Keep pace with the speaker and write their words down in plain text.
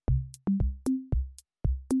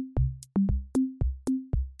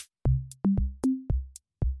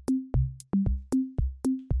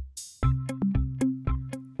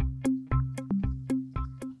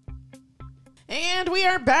And we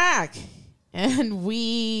are back. And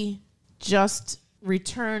we just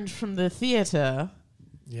returned from the theater.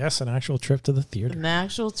 Yes, an actual trip to the theater. An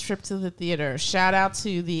actual trip to the theater. Shout out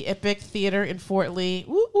to the Epic Theater in Fort Lee,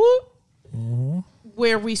 woo, woo,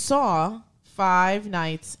 where we saw Five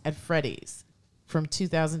Nights at Freddy's from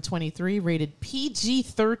 2023, rated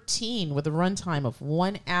PG-13 with a runtime of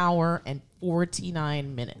 1 hour and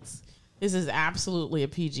 49 minutes. This is absolutely a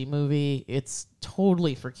PG movie. It's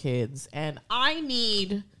totally for kids. And I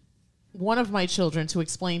need one of my children to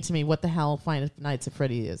explain to me what the hell Five Nights at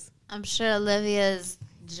Freddy is. I'm sure Olivia's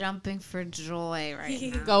jumping for joy right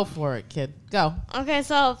now. Go for it, kid. Go. Okay,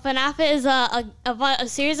 so FNAF is a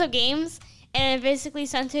series of games, and it basically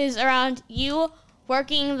centers around you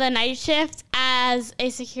working the night shift as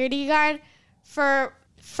a security guard for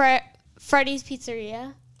Freddy's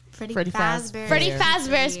Pizzeria. Freddy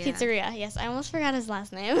Fazbear's Pizzeria. Yes, I almost forgot his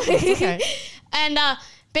last name. Okay. And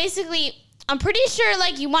basically, I'm pretty sure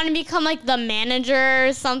like you want to become like the manager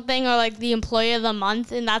or something, or like the employee of the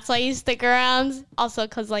month, and that's why you stick around. Also,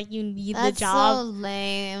 because like you need the job. That's so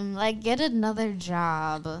lame. Like, get another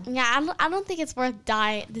job. Yeah, I don't think it's worth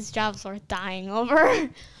this job's worth dying over.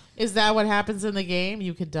 Is that what happens in the game?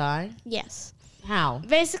 You could die? Yes. How?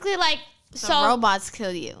 Basically, like, So robots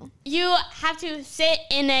kill you. You have to sit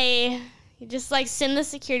in in the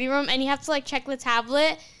security room, and you have to like check the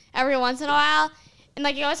tablet every once in a while, and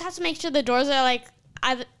like you always have to make sure the doors are like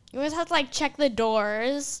you always have to like check the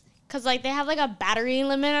doors because like they have like a battery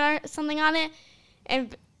limit or something on it,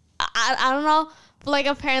 and I don't know, but like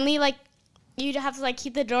apparently like you have to like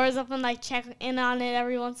keep the doors open, like check in on it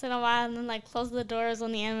every once in a while, and then like close the doors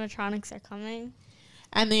when the animatronics are coming.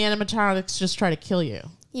 And the animatronics just try to kill you.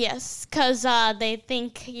 Yes, because they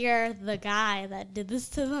think you're the guy that did this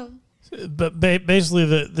to them. But basically,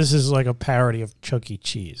 this is like a parody of Chuck E.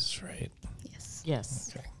 Cheese, right? Yes.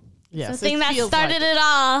 Yes. Okay. Yes. The thing that started it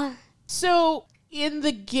all. So in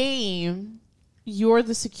the game, you're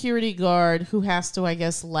the security guard who has to, I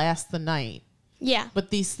guess, last the night. Yeah.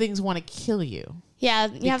 But these things want to kill you. Yeah,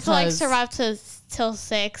 you have to like survive till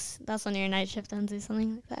 6. That's when your night shift ends or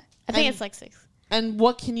something like that. I think it's like 6. And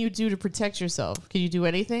what can you do to protect yourself? Can you do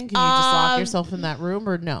anything? Can you just lock yourself in that room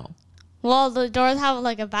or no? Well, the doors have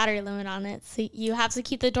like a battery limit on it, so you have to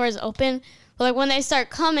keep the doors open. But like when they start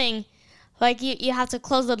coming, like you have to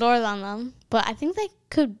close the doors on them. But I think they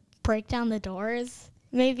could break down the doors.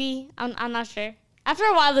 Maybe I'm not sure. After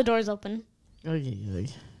a while, the doors open.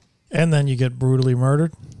 And then you get brutally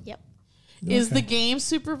murdered. Yep. Is the game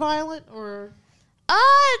super violent or?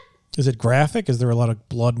 Is it graphic? Is there a lot of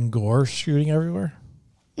blood and gore shooting everywhere?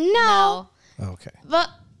 No. Okay. But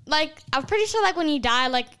like I'm pretty sure like when you die,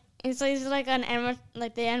 like it's like the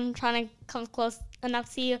animatronic comes close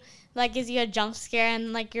enough to you, like gives you a jump scare,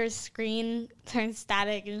 and like your screen turns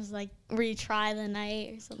static and just like retry the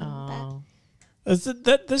night or something like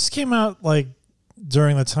that. This came out like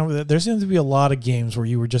during the time that there seemed to be a lot of games where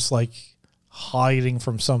you were just like hiding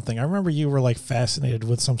from something. I remember you were like fascinated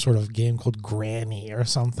with some sort of game called Granny or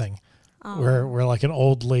something, where like an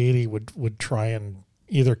old lady would try and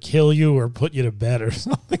either kill you or put you to bed or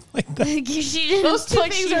something like that. She didn't Those two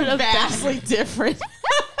put things you are to vastly bed. different.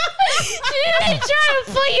 She didn't try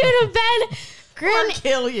to put you to bed. Or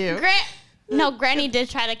kill you. Granny did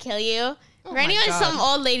try to kill you. Granny was some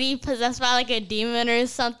old lady possessed by like a demon or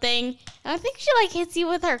something. And I think she like hits you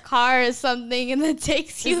with her car or something and then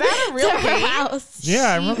takes you to her house.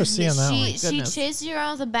 Yeah, I remember seeing that one. She chased you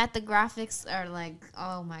around with a bat. The graphics are like,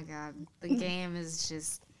 oh my god, the game is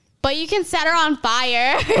just. But you can set her on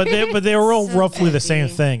fire. But they were all roughly the same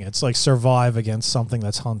thing. It's like survive against something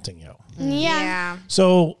that's hunting you. Yeah.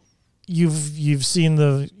 So you've seen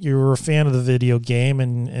you were a fan of the video game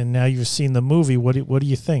and now you've seen the movie. What do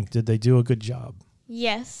you think? Did they do a good job?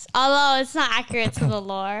 Yes, although it's not accurate to the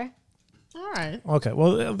lore. All right. Okay.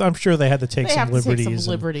 Well, I'm sure they had to take some liberties. Take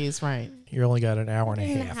some liberties, right? You only got an hour and a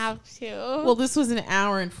Didn't half. have to. Well, this was an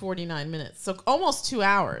hour and 49 minutes, so almost 2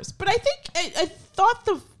 hours. But I think I thought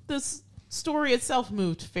this story itself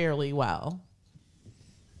moved fairly well.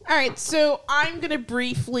 All right, so I'm going to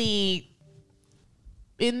briefly...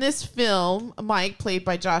 In this film, Mike, played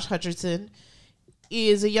by Josh Hutcherson,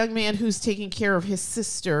 is a young man who's taking care of his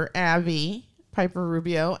sister, Abby Piper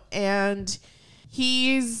Rubio, and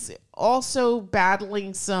he's also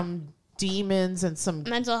battling some demons and some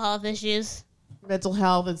mental health issues. Mental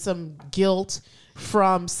health and some guilt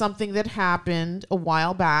from something that happened a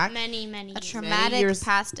while back. Many a traumatic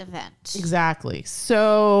past event. Exactly.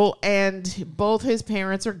 So, and both his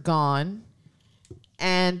parents are gone,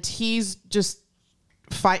 and he's just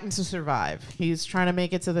fighting to survive. He's trying to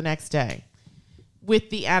make it to the next day. with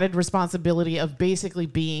the added responsibility of basically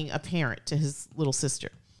being a parent to his little sister.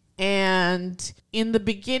 And in the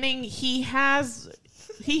beginning, he has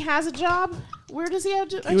a job. Where does he have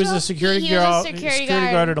a job? He was a security He was a guard, security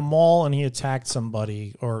guard guard. at a mall, and he attacked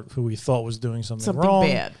somebody or who he thought was doing something wrong.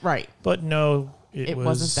 bad, right? But no, It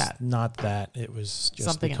wasn't that. Not that. It was just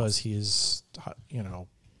Something because else. he's,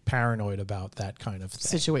 paranoid about that kind of thing.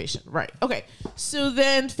 Situation, right? Okay. So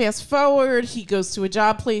then, fast forward, he goes to a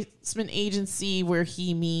job placement agency where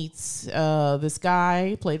he meets this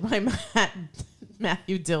guy played by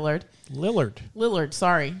Matthew Lillard.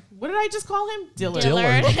 Sorry, what did I just call him?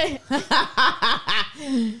 Dillard.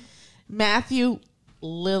 Matthew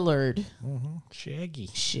Lillard.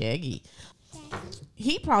 Shaggy.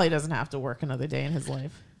 He probably doesn't have to work another day in his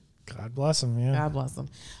life. God bless him. Yeah. God bless him.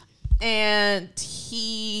 And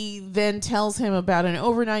he then tells him about an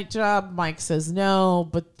overnight job. Mike says no,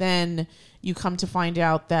 but then you come to find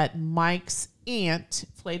out that Mike's aunt,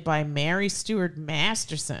 played by Mary Stuart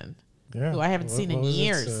Masterson, Yeah. who I haven't seen in was it?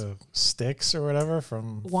 years. Sticks or whatever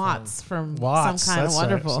from Watts from Watts. Some Kind of That's right,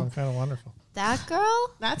 Wonderful. Some Kind of Wonderful. That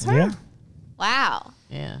girl? That's her. Yeah. Wow.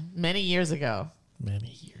 Yeah. Many years ago.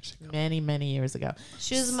 Many years ago. Many years ago.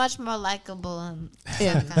 She was much more likable In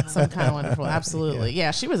and Some Kind of Wonderful. Absolutely.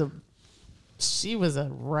 Yeah, she was a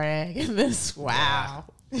rag in this. Wow.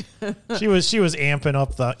 She was amping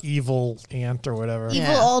up the evil aunt or whatever.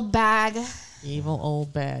 Yeah. evil old bag. Evil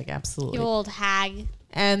old bag. Absolutely. You old hag.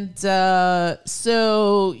 And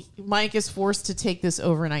so Mike is forced to take this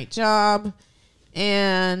overnight job,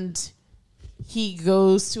 and he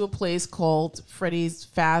goes to a place called Freddy's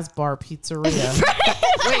Fazbar Pizzeria.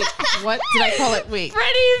 Wait, what did I call it? Wait,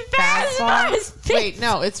 Freddy Fazbar? Fazbear's Wait,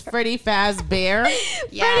 no, it's Freddy Fazbear.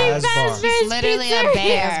 Yeah. Fazbar. She's literally a Fazbear.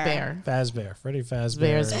 bear. Fazbear. Freddy Bear's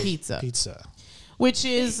Fazbear's Pizza. Which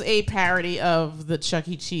is a parody of the Chuck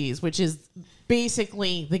E. Cheese, which is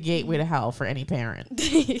basically the gateway to hell for any parent.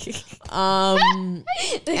 And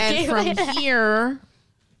from here,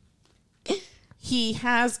 he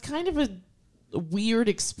has kind of a weird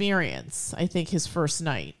experience, I think, his first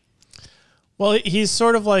night. Well, he's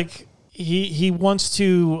sort of like he wants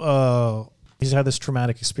to. He's had this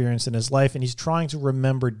traumatic experience in his life, and he's trying to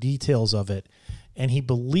remember details of it. And he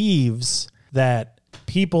believes that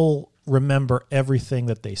people remember everything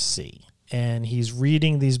that they see. And he's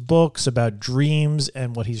reading these books about dreams,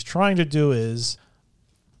 and what he's trying to do is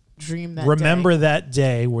Dream that remember day. that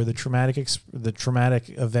day where the traumatic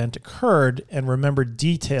event occurred, and remember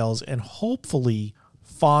details, and hopefully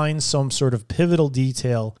find some sort of pivotal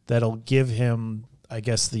detail that'll give him, I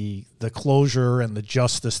guess, the closure and the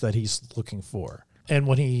justice that he's looking for. And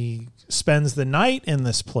when he spends the night in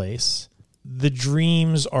this place, the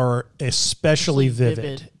dreams are especially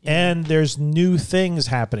vivid. And there's new things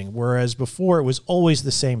happening, whereas before it was always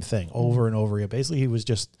the same thing over and over again. Basically, he was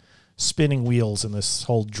just spinning wheels in this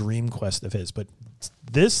whole dream quest of his. But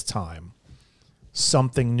this time,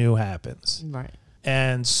 something new happens. Right.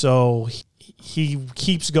 And so he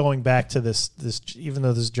keeps going back to this even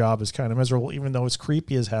though this job is kind of miserable, even though it's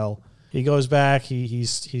creepy as hell. He goes back.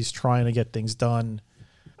 He's trying to get things done.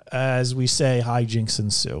 As we say, hijinks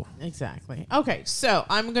ensue. Exactly. Okay, so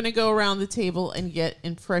I'm going to go around the table and get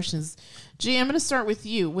impressions. G, I'm going to start with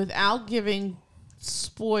you. Without giving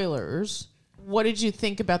spoilers, what did you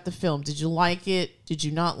think about the film? Did you like it? Did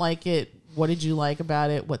you not like it? What did you like about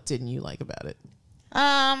it? What didn't you like about it?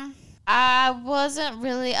 I wasn't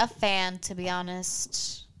really a fan, to be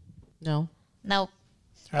honest. No? Nope.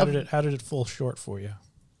 How did it fall short for you?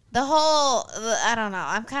 I don't know.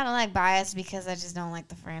 I'm kind of like biased because I just don't like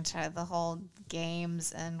the franchise, the whole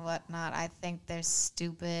games and whatnot. I think they're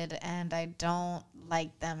stupid and I don't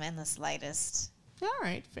like them in the slightest. All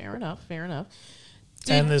right, fair enough.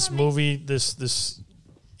 And this movie, this,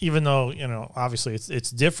 even though obviously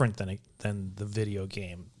it's different than the video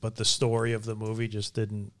game, but the story of the movie just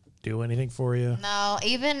didn't do anything for you. No,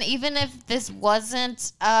 even if this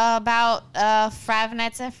wasn't about Five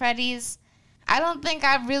Nights at Freddy's, I don't think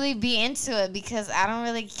I'd really be into it because I don't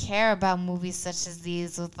really care about movies such as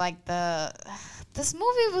these with this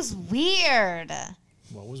movie was weird.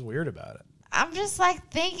 What was weird about it? I'm just like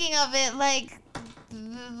thinking of it like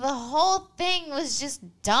the whole thing was just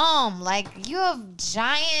dumb. Like you have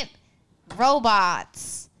giant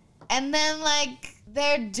robots and then like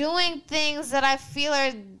they're doing things that I feel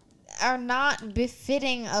are not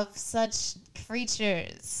befitting of such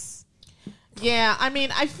creatures. Yeah, I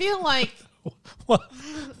mean, I feel like... Well,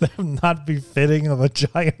 them not befitting of a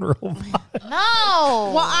giant robot.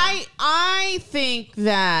 No. Well, I think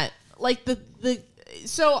that like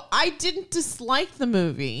so I didn't dislike the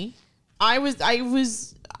movie. I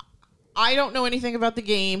I don't know anything about the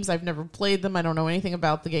games. I've never played them. I don't know anything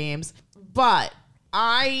about the games. But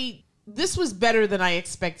this was better than I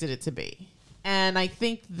expected it to be. And I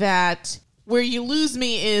think that where you lose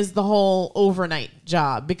me is the whole overnight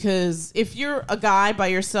job. Because if you're a guy by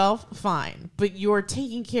yourself, fine. But you're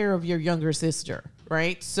taking care of your younger sister,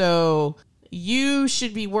 right? So you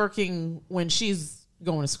should be working when she's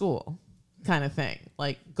going to school, kind of thing.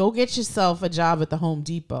 Like, go get yourself a job at the Home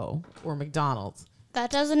Depot or McDonald's. That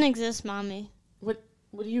doesn't exist, Mommy.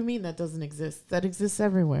 What do you mean that doesn't exist? That exists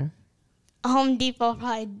everywhere. Home Depot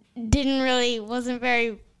probably wasn't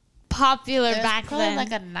very popular There's back probably then.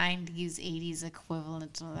 like a 90s, 80s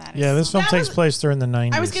equivalent to that. Yeah, this film takes place during the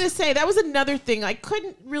 90s. I was going to say, that was another thing. I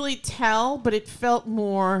couldn't really tell, but it felt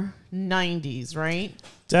more 90s, right?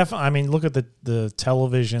 Definitely. I mean, look at the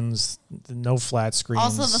televisions, no flat screens.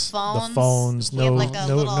 Also the phones. The phones, You no have like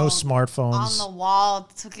a little- smartphones. On the wall,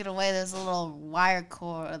 took it away. There's a little wire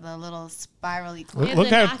cord, the little spirally cord. Yeah,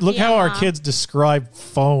 Look how our Nokia. kids describe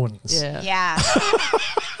phones. Yeah.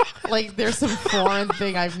 Like, there's some foreign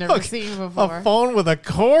thing I've never seen before. A phone with a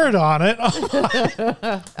cord on it.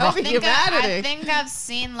 Oh, I think I've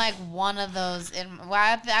seen like one of those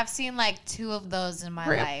I've seen like two of those in my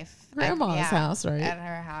life. Grandma's house, right? At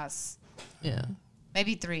her house. Yeah.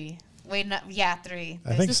 Maybe 3. Wait, no, yeah, 3. I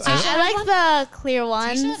think There's so. Tisha I like the clear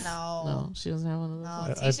ones. Tisha? No. No, she doesn't have one of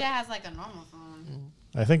those. No, Tisha has like a normal phone.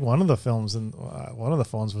 I think one of the films and one of the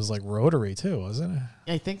phones was like rotary too, wasn't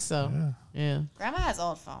it? I think so. Yeah. Grandma has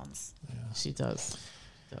old phones. She does.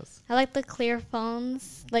 I like the clear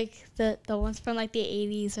phones, like the ones from like the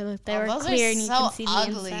 80s, or like they were Those clear are and you so can see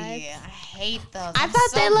ugly. the I inside. hate those. I I'm thought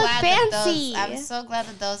so they looked glad that fancy. I'm so glad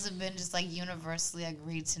that those have been just like universally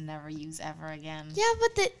agreed to never use ever again. Yeah,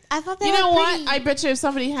 but I thought they You were know what? pretty. I bet you if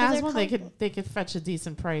somebody has they're one, they colorful. could fetch a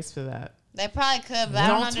decent price for that. They probably could, but I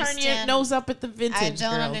don't Don't turn your understand. nose up at the vintage. I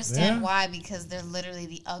don't girl. understand Yeah. why, because they're literally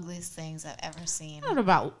the ugliest things I've ever seen. I don't know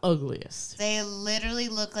about ugliest. They literally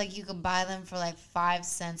look like you could buy them for like 5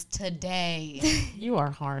 cents today. You are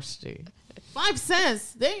harsh, dude. 5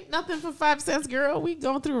 cents. They ain't nothing for 5 cents, girl. We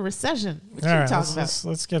going through a recession. What All you right, talking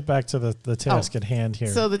let's get back to the task at hand here.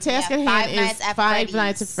 So the task Yeah, at Five hand Nights is at Five Freddy's.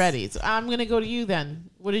 Nights at Freddy's. I'm gonna go to you then.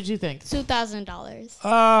 What did you think? $2,000.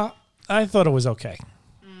 I thought it was okay.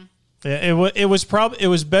 It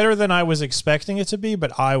was better than I was expecting it to be,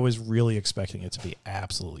 but I was really expecting it to be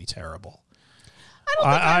absolutely terrible.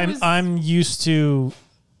 I'm used to.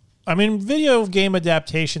 I mean, video game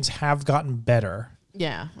adaptations have gotten better,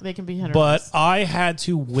 Yeah, they can be 100. but I had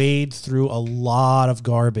to wade through a lot of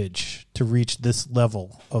garbage to reach this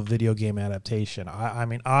level of video game adaptation. I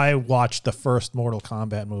mean, I watched the first Mortal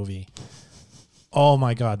Kombat movie. Oh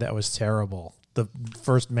my God, that was terrible. The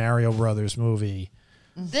first Mario Brothers movie.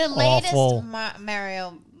 The Awful. latest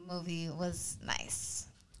Mario movie was nice.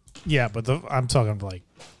 Yeah, but I'm talking like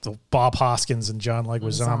the Bob Hoskins and John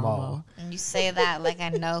Leguizamo. And you say that like I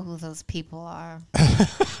know who those people are.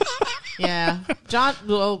 Yeah,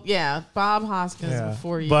 Bob Hoskins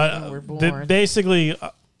before you even were born. Basically,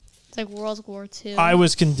 It's like World War II. I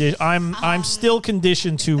was I'm still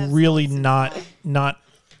conditioned to really not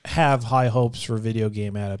have high hopes for video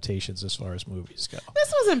game adaptations as far as movies go.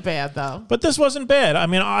 This wasn't bad though. But this wasn't bad. I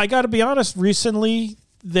mean, I got to be honest. Recently,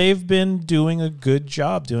 they've been doing a good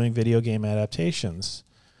job doing video game adaptations.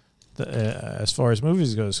 As far as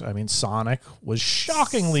movies goes, I mean, Sonic was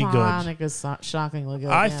shockingly good. Sonic is shockingly good.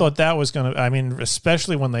 I thought that was going to, I mean,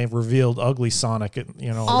 especially when they revealed Ugly Sonic, in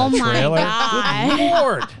Oh that my trailer. God. Good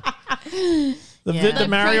Lord. Yeah. The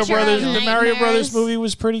Mario Creature Brothers, of the Mario Nightmares. Brothers movie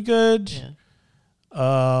was pretty good. Yeah.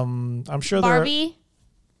 I'm sure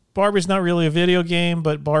Barbie's not really a video game,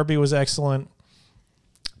 but Barbie was excellent.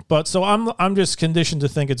 But so I'm just conditioned to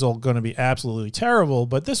think it's all going to be absolutely terrible,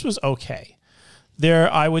 but this was okay.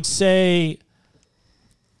 I would say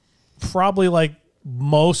probably like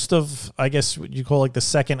most of, I guess what you call like the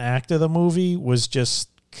second act of the movie was just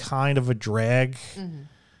kind of a drag.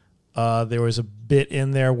 Mm-hmm. There was a bit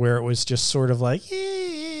in there where it was just sort of like,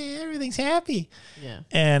 yeah, everything's happy. Yeah.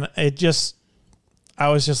 And I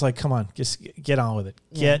was just like, come on, just get on with it.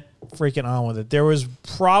 Get freaking on with it. There was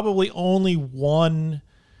probably only one,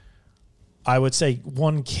 I would say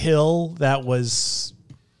one kill that was,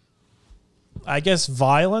 I guess,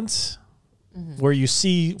 violent, where you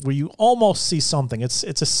almost see something. It's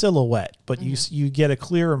a silhouette, but you get a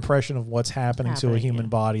clear impression of what's happening to a human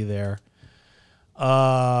body there.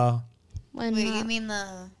 When, Wait, you mean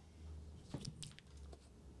the?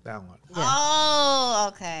 That one. Yeah.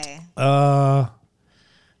 Oh, okay.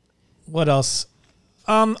 What else?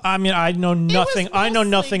 I mean, I know nothing. I know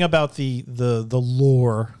nothing about the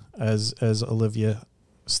lore, as Olivia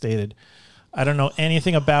stated. I don't know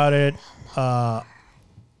anything about it.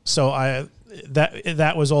 So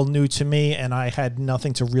that was all new to me, and I had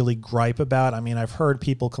nothing to really gripe about. I mean, I've heard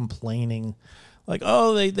people complaining, like,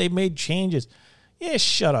 "Oh, they made changes." Yeah,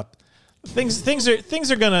 shut up. Things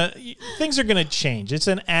are gonna change. It's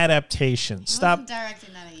an adaptation. Stop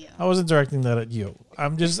directing that at you. I wasn't directing that at you.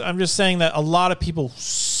 I'm just saying that a lot of people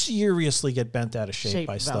seriously get bent out of shape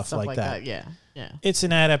by about stuff like that. Yeah. It's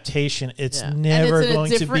an adaptation. It's Yeah. never And it's in a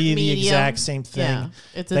going to different be the medium. exact same thing. Yeah.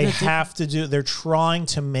 It's in They a have to do. They're trying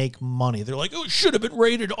to make money. They're like, oh, it should have been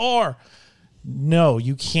rated R. No,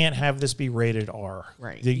 you can't have this be rated R.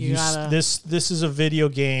 Right. This is a video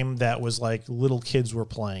game that was like little kids were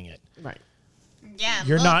playing it. Right. Yeah,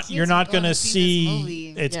 You're not going to see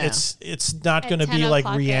see this movie. it's not At going to 10 be like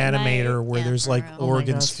o'clock at Reanimator night. where Yeah, there's for like real. Oh my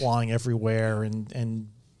organs gosh. flying everywhere and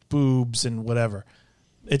boobs and whatever.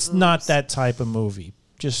 It's not that type of movie.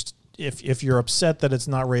 Just if you're upset that it's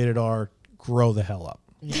not rated R, grow the hell up.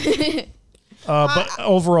 But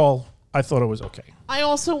overall, I thought it was okay. I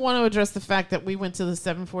also want to address the fact that we went to the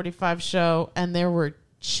 7:45 show and there were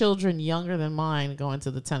children younger than mine going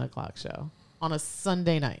to the 10 o'clock show on a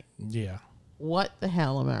Sunday night. Yeah. What the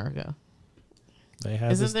hell, America? They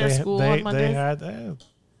had Isn't there school on Mondays?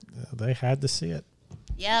 They had to see it.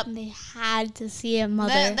 Yep. They had to see a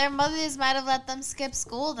mother. Their mothers might have let them skip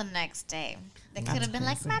school the next day. They could have been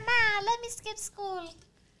like, Mama, let me skip school.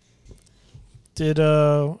 Did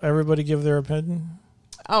everybody give their opinion?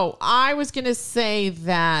 Oh, I was going to say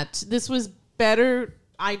that this was better.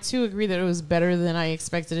 I, too, agree that it was better than I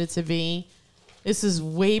expected it to be. This is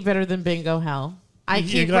way better than Bingo Hell.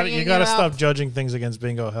 You got to stop judging things against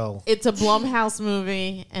Bingo Hell. It's a Blumhouse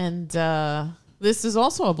movie, and this is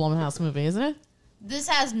also a Blumhouse movie, isn't it? This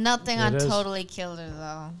has nothing It on is. Totally Killer,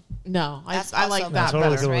 though. No, That's I like also that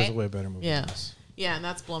Totally better. Killer was right? a way better movie. Yeah. than this. Yeah, and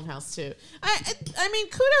that's Blumhouse too. I mean,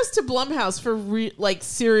 kudos to Blumhouse for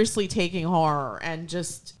seriously taking horror and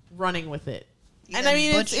just running with it. Either And I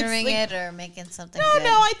mean, butchering it's like, it or making something No, good.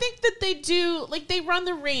 I think that they do, they run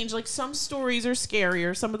the range. Like, some stories are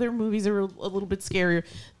scarier. Some of their movies are a little bit scarier.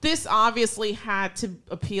 This obviously had to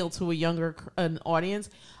appeal to a younger an audience.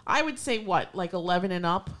 I would say, 11 and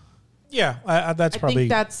up? Yeah, that's I probably think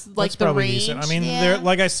that's, the probably range. decent. I mean, Yeah. there,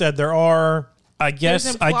 like I said, there are. I guess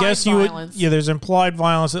you violence. would. Yeah, there's implied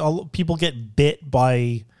violence. People get bit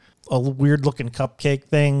by a weird looking cupcake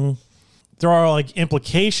thing. There are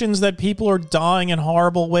implications that people are dying in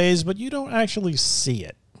horrible ways, but you don't actually see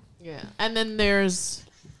it. Yeah. And then there's,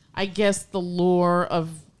 I guess, the lore of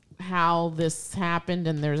how this happened,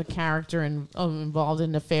 and there's a character involved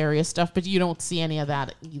in nefarious stuff, but you don't see any of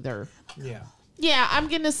that either. Yeah. Yeah, I'm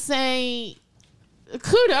going to say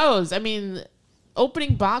kudos. I mean,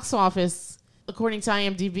 opening box office, according to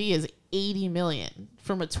IMDb, is $80 million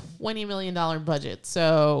from a $20 million budget.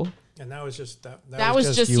 So And that was just that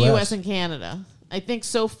was just US and Canada. I think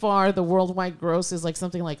so far the worldwide gross is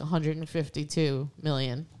something like $152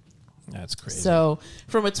 million. That's crazy. So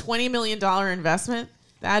from a $20 million investment,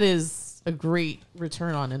 that is a great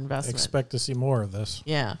return on investment. Expect to see more of this.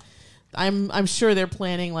 Yeah. I'm sure they're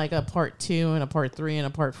planning a part 2 and a part 3 and a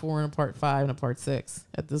part 4 and a part 5 and a part 6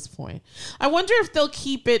 at this point. I wonder if they'll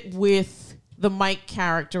keep it with the Mike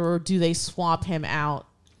character, or do they swap him out?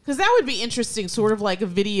 Because that would be interesting, sort of like a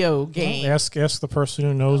video game. Well, ask the person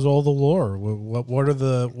who knows all the lore. What are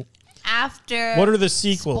the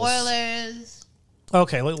sequels? Spoilers.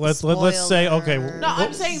 Okay, let's say okay. No,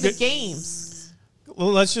 I'm saying the games.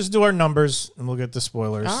 Well, let's just do our numbers and we'll get the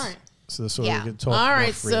spoilers. All right. So Yeah. we can talk. All more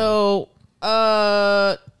right, freely. so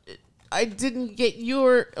I didn't get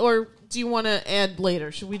your, or do you want to add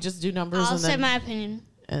later? Should we just do numbers I'll and say then? my opinion.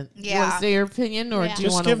 And you want Yeah. to say your opinion, or Yeah. do you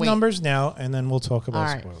just want to give wait? numbers now and then we'll talk about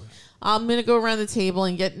All right. spoilers. I'm gonna go around the table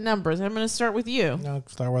and get numbers. I'm gonna start with you. No,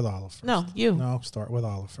 start with Olive first. No, you. No, start with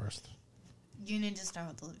Olive first. You need to start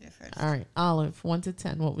with Olivia first. All right, Olive, 1 to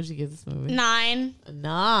 10. What would you give this movie? 9. A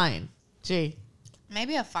 9. G.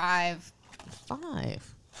 Maybe a 5.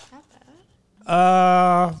 5.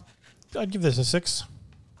 I'd give this a 6.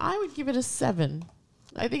 I would give it a 7.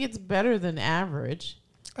 I think it's better than average.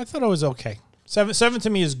 I thought it was okay. 7 to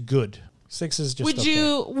me is good. 6 is just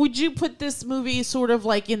okay. Would you put this movie sort of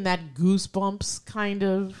in that Goosebumps kind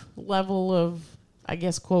of level of, I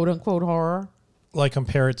guess, quote unquote horror?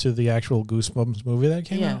 Compare it to the actual Goosebumps movie that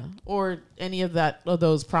came out? Or any of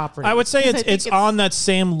those properties. I would say 'Cause I it's think on that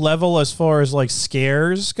same level as far as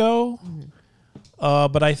scares go.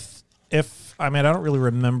 But I don't really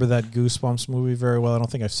remember that Goosebumps movie very well. I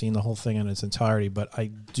don't think I've seen the whole thing in its entirety, but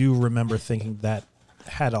I do remember thinking that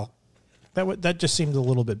had that just seemed a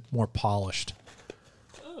little bit more polished.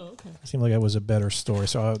 Oh, okay. It seemed like it was a better story.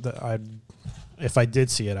 So if I did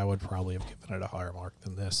see it, I would probably have given it a higher mark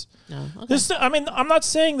than this. No. Okay. This, I mean, I'm not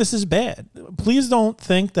saying this is bad. Please don't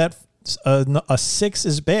think that a 6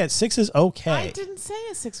 is bad. 6 is okay. I didn't say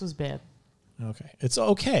a 6 was bad. Okay, it's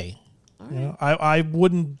okay. All You right. know, I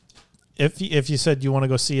wouldn't. If you said you want to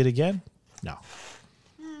go see it again, no.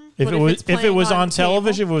 If But it if was it's if it playing was on on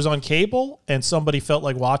television, cable? if it was on cable, and somebody felt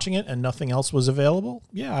like watching it and nothing else was available,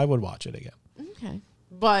 yeah, I would watch it again. Okay.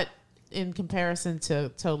 But in comparison to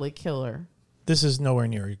Totally Killer, This is nowhere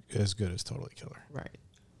near as good as Totally Killer. right.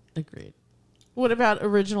 Agreed. What about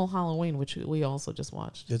Original Halloween, which we also just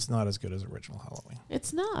watched? It's not as good as original Halloween.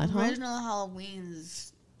 It's not, huh? Original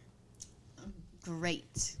Halloween's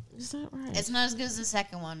great. Is that right? It's not as good as the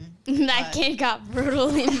second one. That but kid got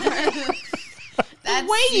brutally murdered. that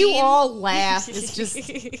the way you scene- all laugh is just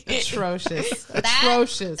atrocious.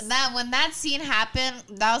 Atrocious. That when that scene happened,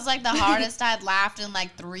 that was like the hardest I'd laughed in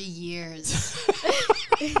like 3 years.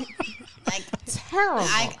 Like Terrible.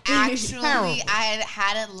 I Terrible.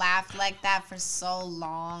 hadn't laughed like that for so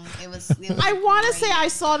long. It was I want to great. say I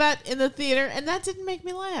saw that in the theater, and that didn't make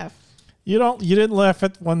me laugh. You didn't laugh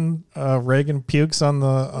at when Reagan pukes on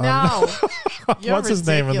the No. You're what's his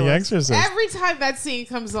name in The ridiculous. Exorcist? Every time that scene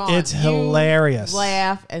comes on, It's you hilarious.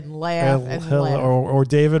 Laugh and laugh and Hil- laugh. or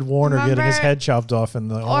David Warner getting his Remember- head chopped off in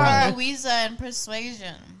the Or Louisa in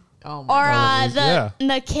Persuasion. Oh Or my God.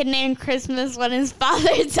 the kid named Christmas when his father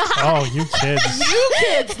died. Oh, you kids. You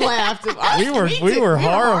kids laughed. we were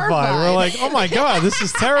horrified. We were like, oh my God, this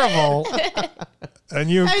is terrible. And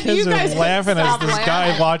you And kids you guys are laughing as stop this laughing.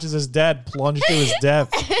 guy watches his dad plunge to his death.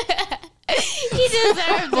 He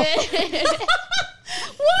deserved it.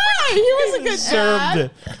 Why? He was a good Served dad.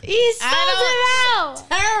 it. He sold it out.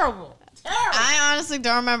 Terrible. Terrible. I honestly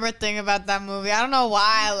don't remember a thing about that movie. I don't know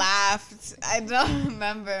why I laughed. I don't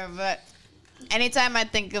remember, but anytime I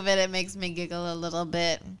think of it, it makes me giggle a little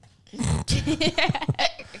bit.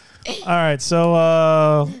 All right,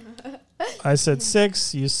 so I said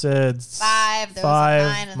 6. You said 5. There was a 5.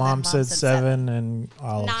 9, and then Mom said 7, and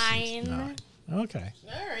Olive said 9. 9. Okay.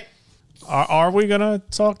 All right. Are we gonna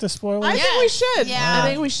talk to spoilers? I think we should. Yeah. I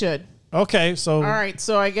think we should. Okay, so All right.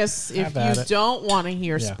 So I guess if Have at you it. don't want to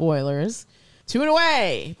hear Yeah. spoilers, tune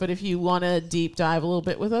away. But if you want to deep dive a little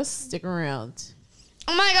bit with us, stick around.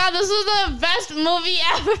 Oh my God, this was the best movie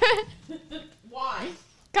ever. Why?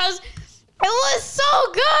 Because it was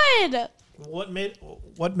so good.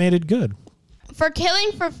 what made it good? For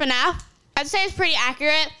Killing for FNAF, I'd say it's pretty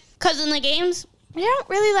accurate. Because in the games, they don't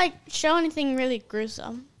really like show anything really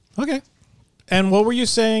gruesome. Okay. And what were you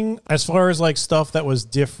saying as far as like stuff that was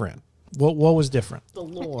different? What was different? The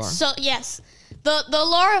lore. So yes, the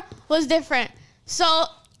lore was different. So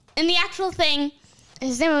in the actual thing,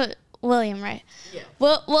 his name was William, right? Yeah.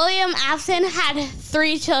 William Afton had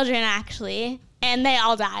 3 children actually, and they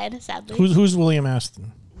all died sadly. Who's William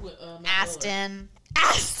Aston? Aston.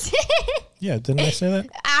 Afton? Yeah, didn't I say that?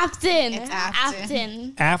 Afton. It's Afton.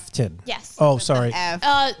 Afton. Afton. Yes. Oh, sorry. F.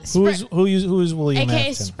 Who is William AKA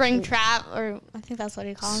Afton? Springtrap, or I think that's what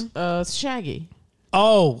you call him. Shaggy.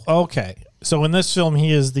 Oh, okay. So in this film,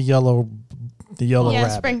 he is the yellow Yeah,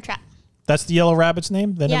 rabbit. Springtrap. That's the yellow rabbit's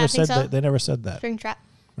name. They Yeah, never I think said so. that. They never said that. Springtrap.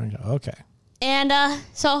 Okay. And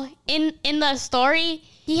so in the story,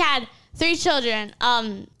 he had 3 children.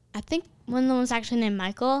 I think one of them was actually named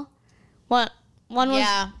Michael. One was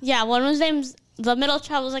one was named, the middle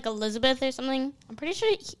child was like Elizabeth or something. I'm pretty sure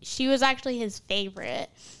she was actually his favorite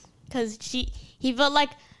because he built like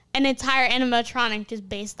an entire animatronic just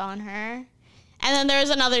based on her. And then there was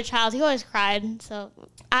another child. He always cried, so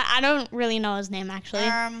I don't really know his name actually.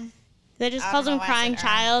 They just I calls don't him know why I Crying said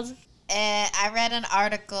Child. I read an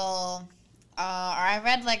article, or I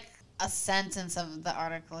read like a sentence of the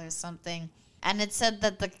article or something, and it said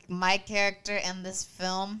that my character in this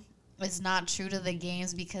film is not true to the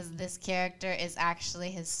games because this character is actually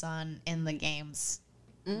his son in the games.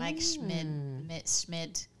 Mike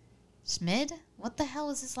Schmid. Schmid? What the hell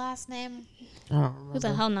was his last name? I don't remember. Who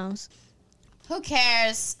the hell knows? Who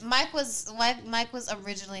cares? Mike was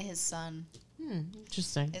originally his son.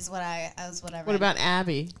 Interesting. Is what I read. What about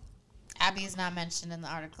Abby? Abby is not mentioned in the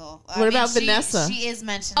article. What about Vanessa? She is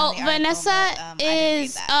mentioned Oh, in the article. Vanessa but, I didn't read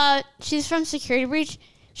is that. she's from Security Breach.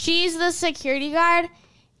 She's the security guard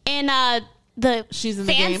in the She's in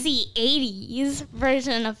the game? fancy 80s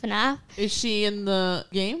version of FNAF. Is she in the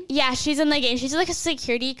game? Yeah, she's in the game. She's like a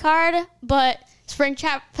security guard, but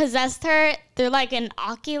Springtrap possessed her through like an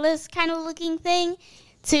Oculus kind of looking thing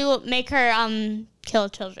to make her kill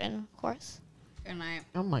children, of course. Good night.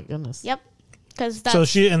 Oh my goodness. Yep. Because that's So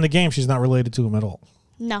she's not related to him at all.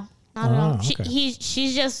 no, not at all. Oh, okay.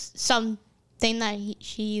 She's just some thing that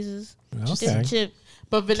she uses. Okay.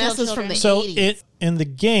 But Vanessa's from the So 80s. in the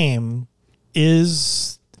game,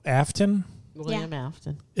 is Afton? William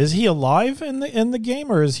Afton. Is he alive in the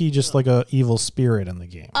game, or is he just like a evil spirit in the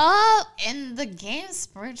game? In the game,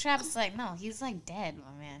 Springtrap's like, no, he's like dead,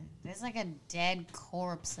 my man. There's like a dead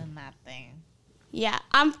corpse in that thing. Yeah,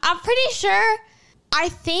 I'm pretty sure. I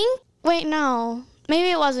think. Wait, no,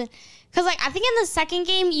 maybe it wasn't. Cause like I think in the second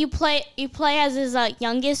game you play as his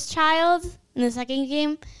youngest child in the second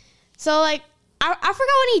game. So like I forgot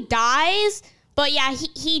when he dies, but yeah,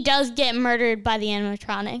 he does get murdered by the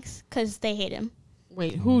animatronics because they hate him.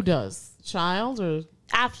 Wait, who does? Child or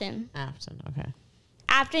Afton. Afton? Okay.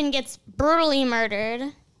 Afton gets brutally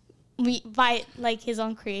murdered by like his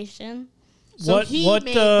own creation. So he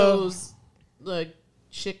made those the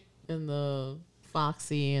chick and the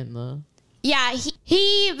Foxy and the. Yeah,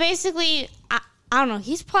 he basically, I don't know,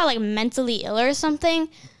 he's probably like mentally ill or something,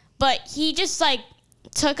 but he just like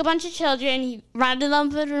took a bunch of children, he rounded them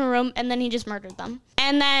up in a room, and then he just murdered them.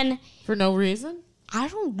 And then. For no reason? I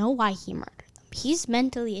don't know why he murdered them. He's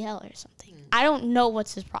mentally ill or something. I don't know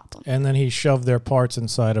what's his problem. And then he shoved their parts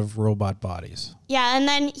inside of robot bodies. Yeah, and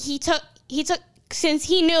then he took, since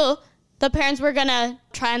he knew the parents were going to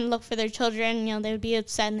try and look for their children, you know, they would be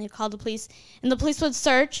upset and they'd call the police, and the police would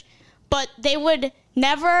search. But they would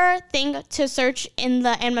never think to search in the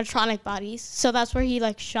animatronic bodies. So that's where he,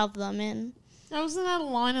 like, shoved them in. Now, wasn't that a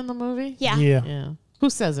line in the movie? Yeah. Yeah. Who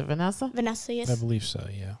says it, Vanessa? Vanessa, yes. I believe so,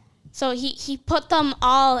 yeah. So he put them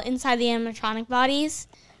all inside the animatronic bodies.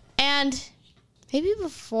 And maybe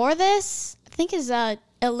before this, I think his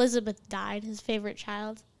Elizabeth died, his favorite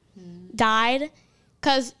child. Died.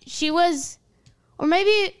 Because she was, or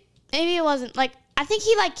maybe it wasn't. Like, I think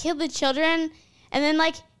he, like, killed the children. And then,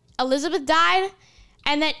 like, Elizabeth died,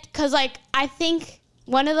 and that because like I think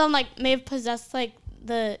one of them like may have possessed like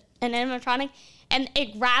an animatronic, and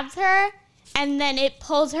it grabbed her, and then it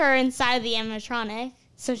pulled her inside of the animatronic,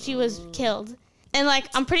 so she was killed. And like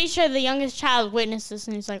I'm pretty sure the youngest child witnessed this,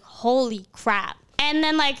 and he's like, "Holy crap!" And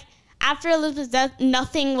then like after Elizabeth's death,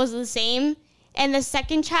 nothing was the same, and the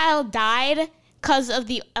second child died because of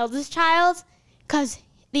the eldest child, because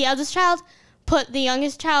the eldest child put the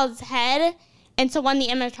youngest child's head into one of the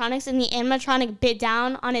animatronics, and the animatronic bit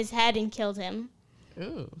down on his head and killed him.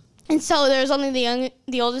 Ooh. And so there's only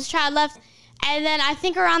the oldest child left. And then I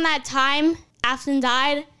think around that time, Afton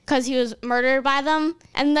died because he was murdered by them.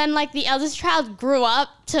 And then like the eldest child grew up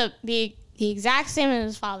to be the exact same as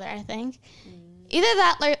his father, I think. Either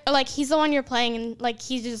that, or like he's the one you're playing, and like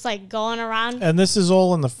he's just like going around. And this is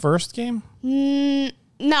all in the first game? No,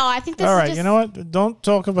 I think this all is right, just... you know what? Don't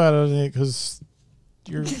talk about it because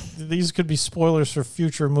these could be spoilers for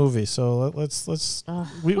future movies. So let's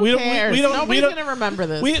we Who don't cares? we don't Nobody's we don't gonna remember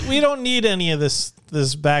this. we don't need any of this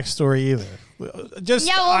backstory either.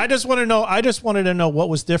 I just wanted to know what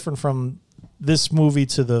was different from this movie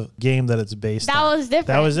to the game that it's based on. That was different.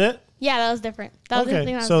 That was it? Yeah, that was different. That was the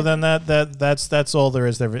thing that was so different. then that's all there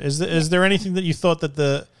is there. Is there anything that you thought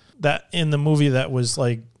that in the movie that was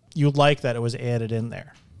like you like that it was added in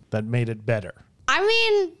there that made it better? I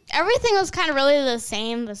mean, everything was kind of really the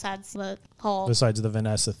same besides the whole... Besides the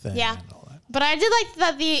Vanessa thing Yeah. and all that. But I did like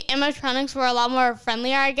that the animatronics were a lot more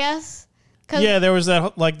friendlier, I guess. Yeah, there was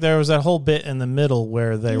that whole bit in the middle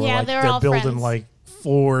where they were they're building friends. like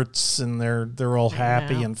forts and they're all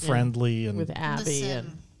happy out, and friendly and with Abby.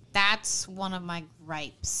 Listen, that's one of my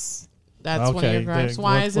gripes. That's one of your gripes.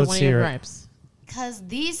 Why is it one of your gripes? Because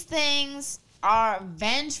these things are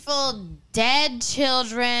vengeful, dead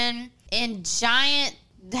children in giant,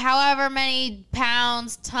 however many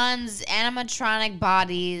pounds, tons, animatronic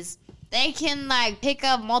bodies. They can, like, pick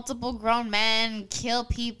up multiple grown men, kill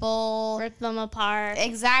people. Rip them apart.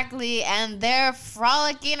 Exactly. And they're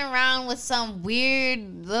frolicking around with some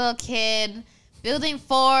weird little kid, building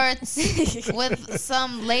forts with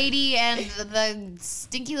some lady and the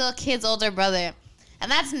stinky little kid's older brother.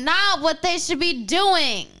 And that's not what they should be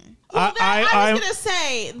doing. Well, I was going to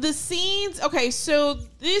say, the scenes... Okay, so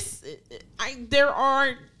there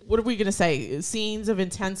are... What are we going to say? Scenes of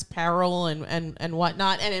intense peril and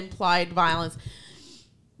whatnot and implied violence.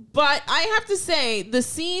 But I have to say, the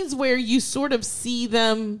scenes where you sort of see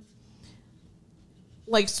them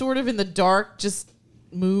like sort of in the dark just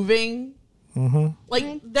moving,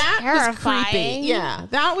 like that Terrifying. was creepy. Yeah,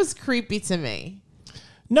 that was creepy to me.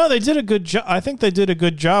 No, they did a good job. I think they did a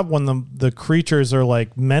good job when the creatures are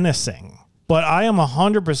like menacing. But I am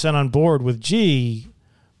 100% on board with G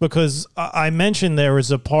because I mentioned there was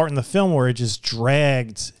a part in the film where it just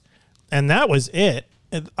dragged, and that was it.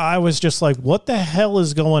 I was just like, what the hell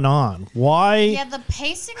is going on? Why? Yeah, the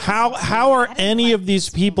pacing. was How weird. are I didn't any like of these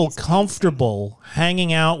this people movie's comfortable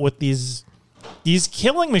hanging out with these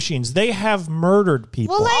killing machines? They have murdered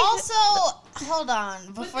people. Well, also, hold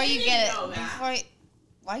on before they you didn't get it. know that.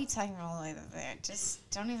 Why are you talking all the way there? Just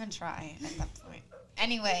don't even try at that point.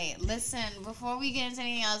 Anyway, listen. Before we get into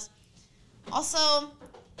anything else, also,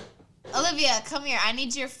 Olivia, come here. I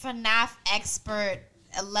need your FNAF expert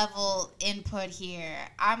level input here.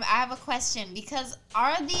 I have a question because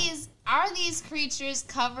are these creatures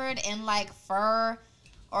covered in like fur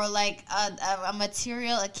or like a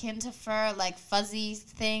material akin to fur, like fuzzy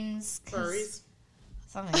things? Furries.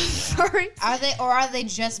 Something like that. Are they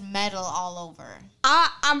just metal all over?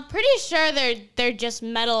 I'm pretty sure they're just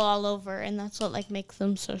metal all over, and that's what like makes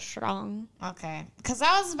them so strong. Okay, because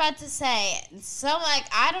I was about to say, so like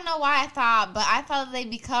I don't know why I thought that they'd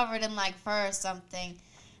be covered in like fur or something.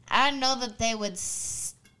 I didn't know that they would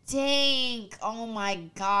stink. Oh my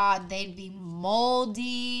god, they'd be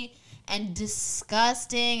moldy and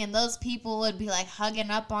disgusting, and those people would be like hugging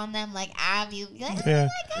up on them like Abby. Like, Yeah.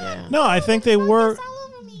 Oh my god, No, I think they were focus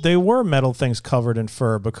all over me. they were metal things covered in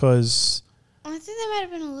fur because I think they might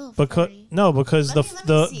have been a little because furry. no because Let me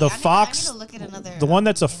see. the I fox need to look at another, the one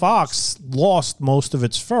that's a image. fox lost most of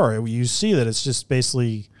its fur. You see that it's just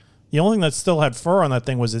basically the only thing that still had fur on that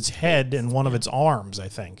thing was its head and one of its arms. I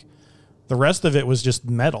think the rest of it was just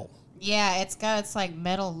metal. Yeah, it's got its like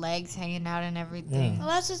metal legs hanging out and everything. Well,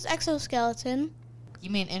 that's just exoskeleton. You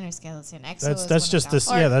mean inner skeleton? Exo That's is that's when just it this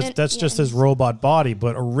got- yeah Or that's in- just yeah, his robot body.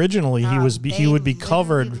 But originally he would be They literally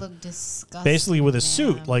covered look disgusting, basically with a man.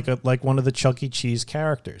 suit like one of the Chuck E. Cheese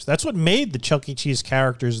characters. That's what made the Chuck E. Cheese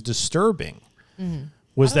characters disturbing.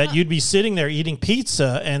 Was that you'd be sitting there eating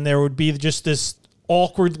pizza and there would be just this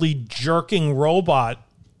awkwardly jerking robot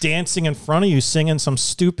dancing in front of you singing some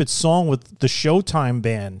stupid song with the Showtime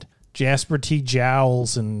band. Jasper T.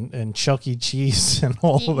 Jowls and Chuck E. Cheese and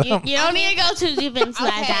all of them. You don't need to go too deep into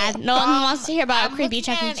that, Dad. No one wants to hear about I'm creepy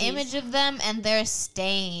looking Chuck E. at an Cheese. image of them and they're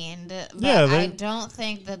stained. But Yeah, I they- don't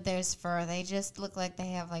think that there's fur. They just look like they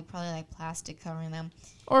have like probably like plastic covering them.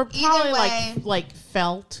 Or probably way- like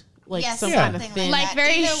felt, like Yeah, some Yeah. kind of something thin. Like that.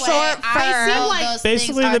 very Either short I fur. know Like, those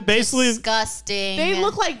basically things are basically- disgusting. They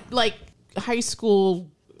look like high school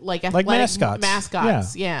like Like athletic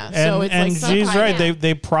mascots. Yeah. And, So it's and like some she's kind right. of-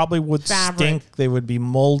 They probably would fabric. stink. They would be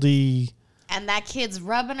moldy. and that kid's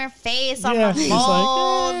rubbing her face on Yeah, the he's like,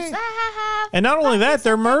 molds. And not only that,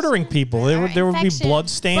 they're murdering people. There would be infection. blood But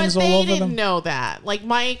stains all they over didn't them. know that. Like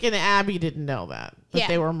Mike and Abby didn't know that Yeah.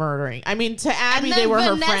 they were murdering. I mean, to Abby, And they then were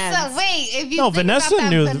Vanessa, her friends. Wait, if you No, think Vanessa about that,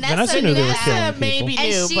 knew. Vanessa knew they were that. killing Yeah, people. maybe And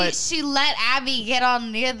knew, she but she let Abby get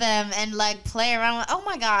on near them and like play around. Like, oh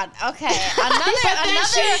my god, okay,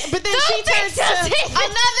 but then she turns to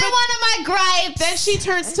another one of my gripes. then she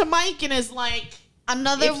turns to Mike and is like,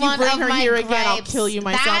 Another If you one bring of her my here gripes. again, I'll kill you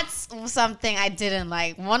myself. That's something I didn't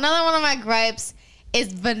like. Another one of my gripes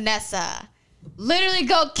is Vanessa. Literally,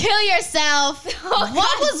 go kill yourself.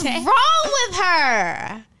 What was wrong with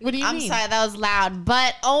her? "What do you I'm mean?" sorry, that was loud.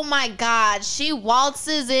 But oh my god, she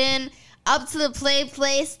waltzes in up to the play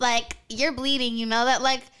place like you're bleeding. You know that,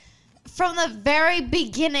 like from the very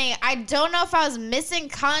beginning. I don't know if I was missing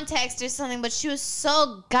context or something, but she was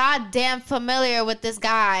so goddamn familiar with this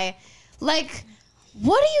guy. Like,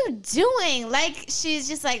 what are you doing? Like, she's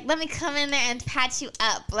just like, let me come in there and patch you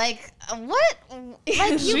up. Like, what? Like,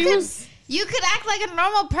 you could act like a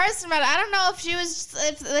normal person, but I don't know if she was,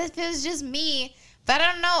 if it was just me. But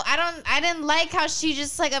I don't know. I didn't like how she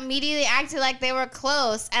just like immediately acted like they were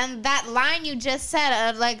close. And that line you just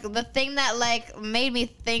said, like the thing that like made me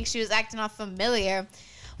think she was acting all familiar,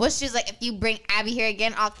 was she was like, if you bring Abby here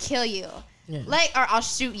again, I'll kill you. Yeah. Like, or I'll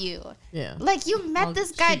shoot you. Yeah. Like, you met I'll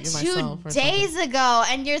this guy shoot you 2 myself or days ago,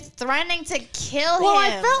 and you're threatening to kill him. Well,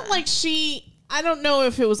 I felt like I don't know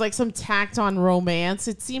if it was like some tacked on romance.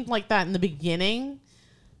 It seemed like that in the beginning.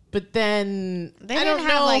 But then they I didn't don't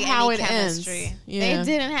have know like how any it chemistry. ends. Yeah. They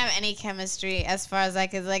didn't have any chemistry as far as I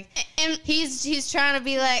could like. And he's trying to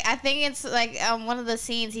be like, I think it's like one of the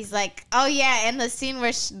scenes. He's like, oh yeah, in the scene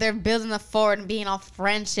where they're building the fort and being all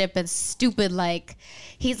friendship and stupid. Like,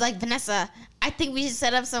 he's like, Vanessa, I think we should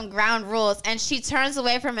set up some ground rules. And she turns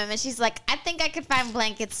away from him and she's like, I think I could find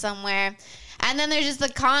blankets somewhere. And then there's just the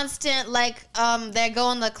constant, like, they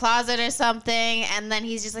go in the closet or something, and then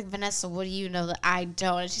he's just like, Vanessa, what do you know that I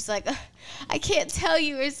don't? And she's like, I can't tell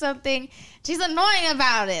you or something. She's annoying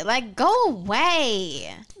about it. Like, go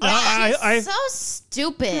away. She's so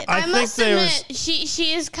stupid. I I think must there admit,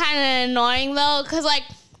 she is kind of annoying though, because like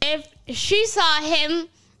if she saw him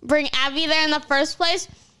bring Abby there in the first place,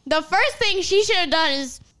 the first thing she should have done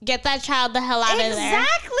is get that child the hell out of there.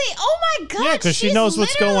 Exactly. Oh my God. Yeah, 'cause she knows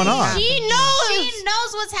what's going on. She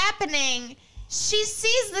knows what's happening. She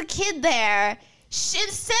sees the kid there.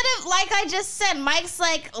 Instead of, like I just said, Mike's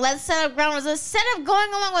like, let's set up ground rules. Instead of going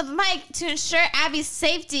along with Mike to ensure Abby's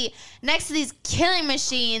safety next to these killing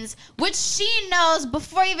machines, which she knows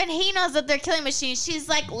before even he knows that they're killing machines, she's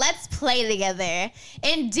like, let's play together,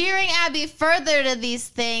 endearing Abby further to these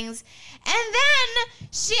things. And then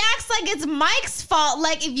she acts like it's Mike's fault.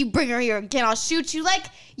 Like, if you bring her here again, I'll shoot you. Like,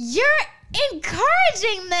 you're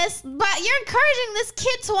encouraging this, but you're encouraging this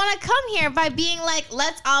kid to want to come here by being like,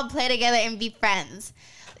 let's all play together and be friends.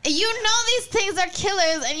 You know these things are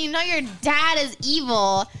killers, and you know your dad is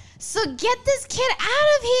evil. So get this kid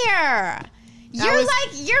out of here. You're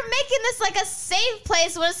making this like a safe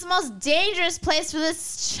place when it's the most dangerous place for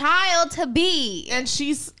this child to be. And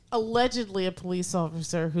she's allegedly a police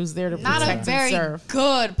officer who's there to Not protect a very and serve.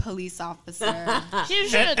 good police officer. She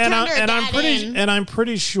should have turned her dad in. And I'm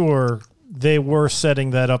pretty sure they were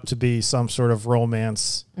setting that up to be some sort of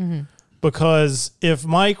romance. Mm-hmm. Because if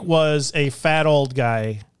Mike was a fat old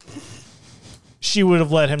guy, she would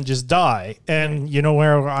have let him just die. And you know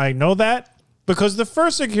where I know that? Because the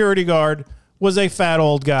first security guard was a fat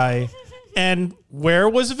old guy. And where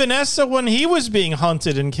was Vanessa when he was being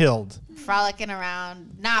hunted and killed? Frolicking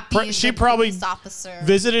around, not being She the probably police officer.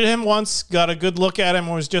 Visited him once, got a good look at him,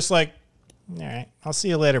 and was just like, all right, I'll see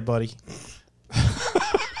you later, buddy.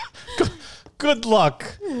 Good luck.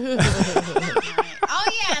 Oh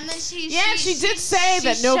yeah, and then she did say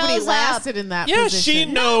that nobody lasted in that Yeah, position. she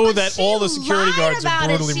knew that all the security guards are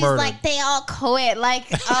brutally She's murdered. like, they all quit. Like,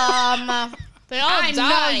 They all I know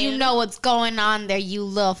died. you know what's going on there, you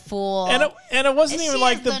little fool. And it wasn't And even she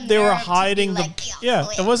like has the they were nerve to be hiding like,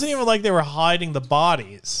 it wasn't even like they were hiding the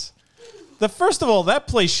bodies. First of all, that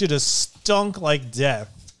place should have stunk like death.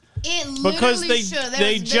 It literally Because should.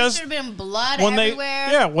 they There just should have been blood when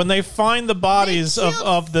everywhere. when they find the bodies They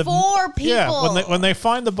of the killed 4 people. Yeah, when they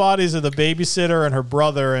find the bodies of the babysitter and her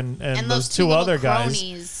brother and those two little other guys,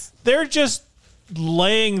 cronies. they're just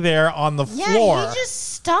laying there on the floor. Yeah, he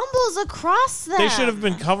just stumbles across them. They should have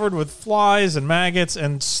been covered with flies and maggots,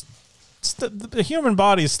 and the human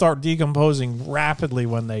bodies start decomposing rapidly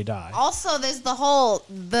when they die. Also, there's the whole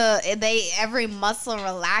every muscle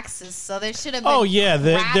relaxes, so there should have been. Oh yeah,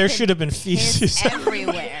 there rapid should have been piss feces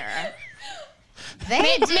everywhere.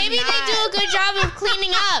 Maybe they do a good job of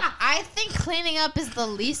cleaning up. I think cleaning up is the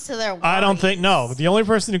least of their worries. I don't think The only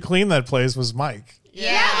person who cleaned that place was Mike.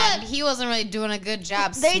 Yeah, but he wasn't really doing a good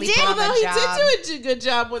job. They sleeping did, on the though. He job. did do a good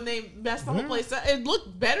job when they messed the whole place up. It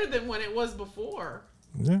looked better than when it was before.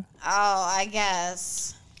 Yeah. Oh, I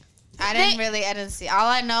guess. I didn't see. All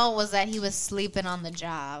I know was that he was sleeping on the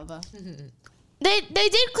job. They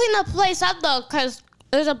did clean the place up though, because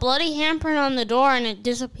there's a bloody handprint on the door and it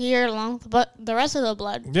disappeared along with the rest of the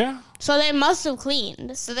blood. Yeah. So they must have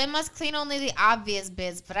cleaned. So they must clean only the obvious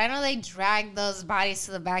bits, but I know they dragged those bodies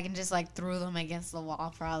to the back and just like threw them against the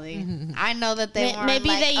wall. Probably. I know that they weren't. Maybe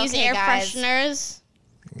like, they use okay, air guys, fresheners.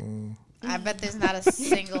 I bet there's not a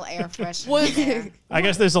single air freshener there. I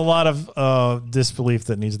guess there's a lot of disbelief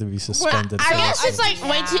that needs to be suspended. I for guess this. it's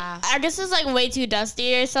like way too. Yeah. I guess it's like way too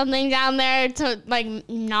dusty or something down there to like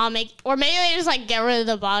not make. Or maybe they just like get rid of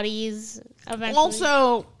the bodies eventually.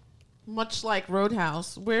 Also, much like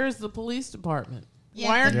Roadhouse, where is the police department? Yeah,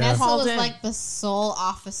 Why aren't they Vanessa called was in? like the sole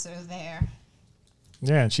officer there.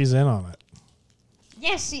 Yeah, and she's in on it.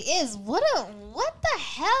 Yeah, she is. What the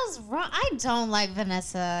hell's wrong? I don't like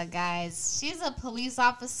Vanessa, guys. She's a police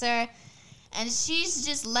officer, and she's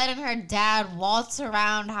just letting her dad waltz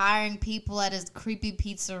around hiring people at his creepy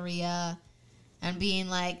pizzeria and being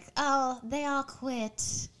like, oh, they all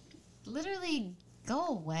quit. Literally, go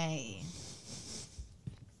away.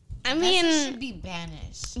 I Vanessa mean, should be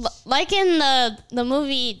banished. like in the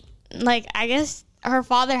movie, like I guess her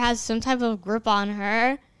father has some type of grip on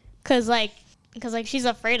her, cause she's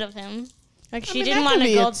afraid of him. Like she mean, didn't that want could to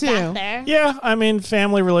be go it, too. back there. Yeah, I mean,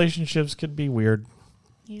 family relationships could be weird.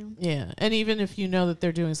 Yeah, and even if you know that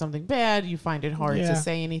they're doing something bad, you find it hard Yeah. to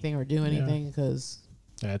say anything or do anything because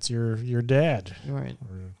That's your dad. right.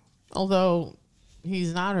 Although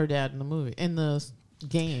he's not her dad in the movie in the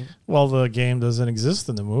game. Well, the game doesn't exist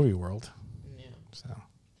in the movie world. Yeah. So,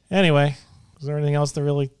 anyway, is there anything else to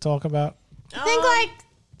really talk about? I think like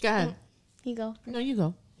Go ahead. you go. No, you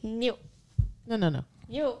go. You. No.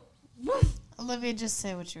 You. Olivia, just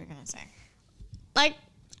say what you were going to say. Like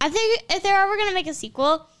I think if they're ever gonna make a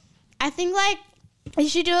sequel, I think like they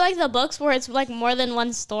should do like the books where it's like more than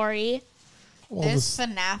one story. Well, There's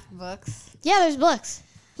FNAF books. Yeah, there's books.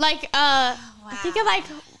 Like I think of like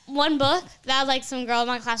one book that like some girl in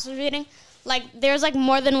my class was reading there's like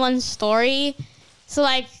more than one story. So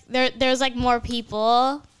like there's like more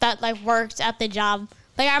people that like worked at the job.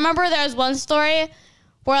 Like I remember there was one story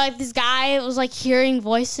where like this guy was like hearing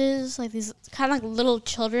voices, like these kind of like little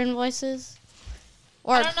children voices.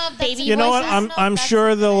 Or I don't know if that's baby a You know what? voices. I'm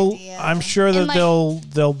sure they'll. idea. I'm sure that And, like-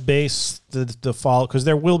 they'll base the follow, because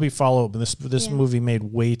there will be follow up. This Yeah. movie made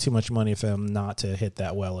way too much money for them not to hit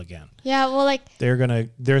that well again. Yeah, well like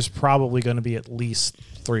There's probably gonna be at least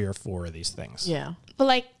 3 or 4 of these things. Yeah. but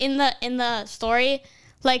like in the story,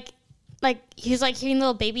 like he's like hearing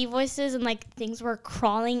little baby voices and like things were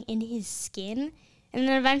crawling in his skin, and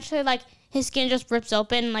then eventually like his skin just rips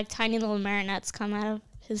open and like tiny little marionettes come out of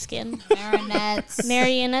his skin.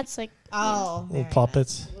 Marionettes, like Oh, Little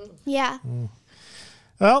puppets. yeah.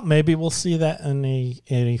 Well, maybe we'll see that in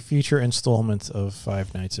a future installment of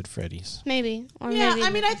Five Nights at Freddy's. Maybe. Or Yeah, maybe I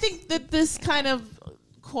mean, I think that this kind of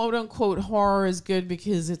quote unquote horror is good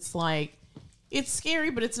because it's like, it's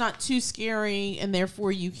scary, but it's not too scary, and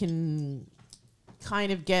therefore you can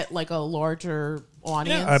kind of get like a larger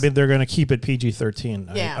audience. I mean, they're going to keep it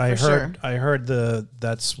PG-13. Yeah, I for heard. sure. I heard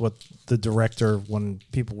that's what the director, when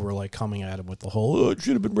people were like coming at him with the whole, "Oh, it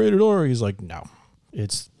should have been rated R," he's like, "No,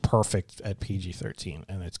 it's perfect at PG-13,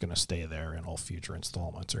 and it's going to stay there, and all future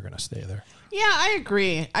installments are going to stay there." Yeah, I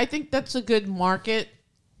agree. I think that's a good market.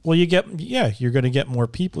 Well, you're going to get more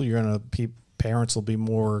people. Parents will be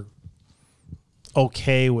more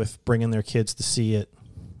okay with bringing their kids to see it.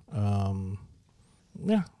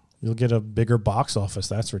 Yeah, you'll get a bigger box office.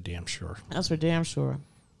 That's for damn sure. That's for damn sure.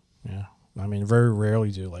 Yeah, I mean, very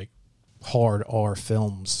rarely do like hard R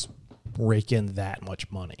films rake in that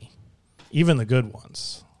much money. Even the good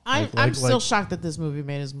ones. I'm still shocked that this movie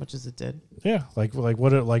made as much as it did. Yeah, like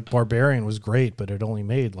Barbarian was great, but it only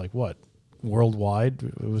made like what? Worldwide,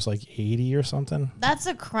 it was like 80 or something. That's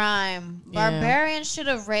a crime. Yeah. Barbarian should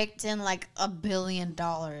have raked in like $1 billion.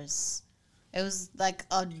 It was like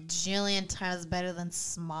a jillion times better than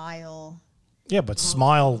Smile. Yeah, but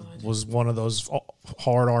Smile was one of those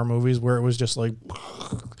hard R movies where it was just like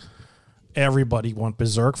everybody went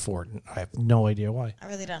berserk for it. I have no idea why. I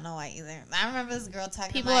really don't know why either. I remember this girl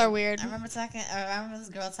talking. People are weird. I remember this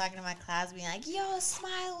girl talking to my class, being like, "Yo,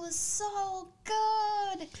 Smile was so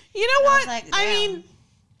good." You know And I what? was like, I damn. mean,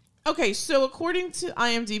 okay, so according to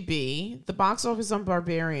IMDb, the box office on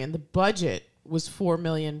Barbarian, the budget was $4.5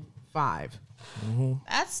 million.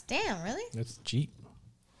 That's damn, really. It's cheap.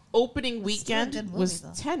 Opening still a weekend good movie, was though.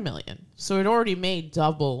 $10 million. So it already made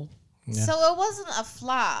double. Yeah. So it wasn't a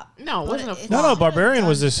flop. No, it but wasn't a it flop. No, should've Barbarian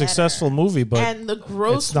was done a successful better. movie, but and the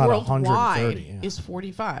gross it's not worldwide 130, yeah. is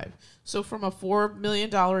 45. So from a $4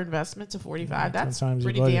 million investment to 45, 10 that's times your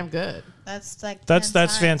pretty budget. damn good. That's like that's 10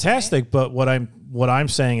 times, fantastic. right? But what I'm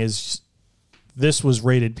saying is, this was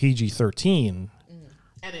rated PG-13,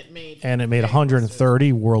 And it made and it made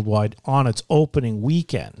 130 worldwide on its opening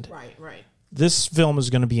weekend. Right, right. This film is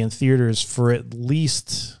going to be in theaters for at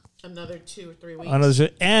least Another 2 or 3 weeks. another.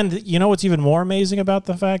 And you know what's even more amazing about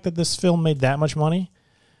the fact that this film made that much money?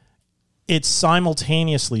 It's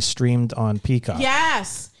simultaneously streamed on Peacock.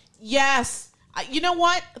 Yes. Yes. You know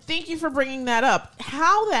what? Thank you for bringing that up.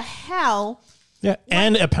 How the hell Yeah,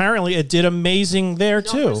 and apparently it did amazing there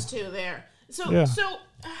too. numbers too there. So Yeah. so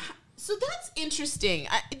that's interesting.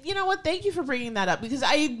 You know what? Thank you for bringing that up because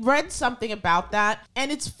I read something about that,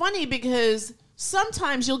 and it's funny because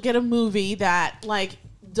sometimes you'll get a movie that like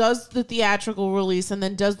does the theatrical release and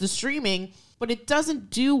then does the streaming, but it doesn't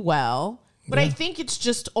do well. But I think it's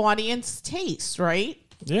just audience taste, right?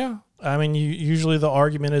 Yeah, I mean, usually the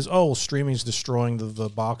argument is, oh, streaming's destroying the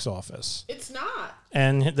box office, It's not.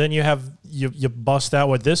 and then you bust out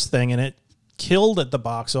with this thing, and it killed at the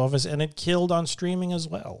box office, and it killed on streaming as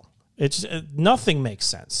well. It's nothing makes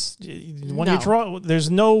sense when No. you draw. There's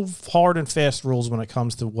no hard and fast rules when it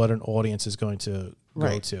comes to what an audience is going to go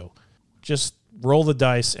Right. to. Just roll the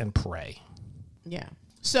dice and pray. Yeah.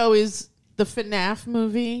 So is the FNAF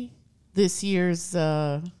movie this year's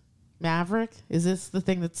Maverick? Is this the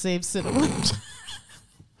thing that saves cinema?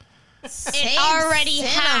 Save already cinema.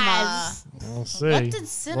 has. We'll see. What did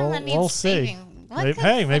cinema need we'll see. saving? What Maybe- could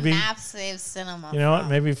hey, maybe- FNAF save cinema? You know what? from?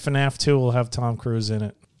 Maybe FNAF 2 will have Tom Cruise in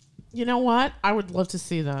it. You know what? I would love to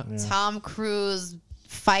see that. Tom Cruise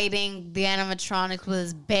fighting the animatronics with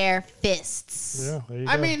his bare fists. Yeah, there you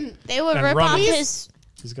I go. mean, They would And rip run off it. his.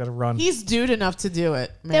 He's got to run. he's dude enough to do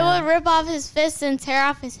it, man. They would rip off his fists and tear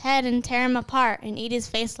off his head and tear him apart and eat his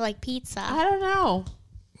face like pizza. I don't know.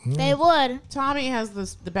 They would. Tommy has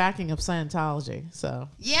the backing of Scientology, so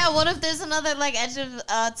Yeah, what if there's another like Edge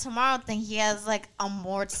of Tomorrow thing? He has like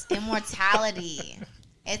immortality.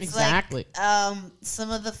 It's Exactly. like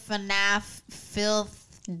some of the FNAF filth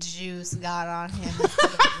juice got on him instead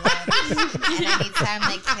of blood. And anytime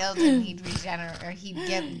they killed him, he'd regenerate, or he'd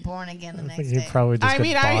get born again the next He'd day. probably just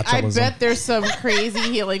I bet there's some crazy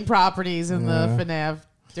healing properties in the FNAF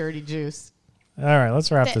dirty juice. All right,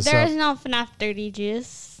 let's wrap this There up. is no FNAF dirty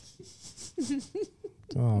juice.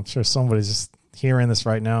 Oh, I'm sure somebody's just hearing this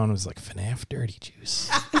right now and was like, FNAF dirty juice.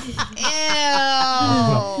 Ew.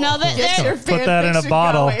 No, Put that in a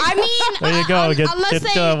bottle. Going. I mean, There you go. unless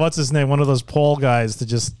Get they, what's his name? One of those poll guys to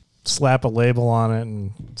just slap a label on it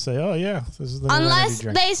and say, "Oh yeah, this is the new unless energy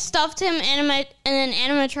drink." they stuffed him in an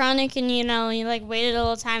animatronic and you like waited a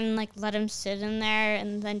little time and like let him sit in there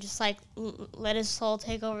and then just like let his soul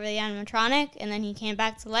take over the animatronic and then he came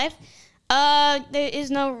back to life. There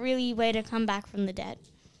is no really way to come back from the dead.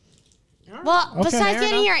 Well, Okay. besides Fair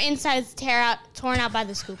getting enough. your insides torn out by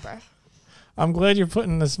the scooper. I'm glad you're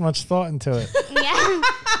putting this much thought into it. Yeah.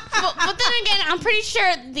 but then again, I'm pretty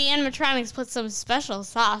sure the animatronics put some special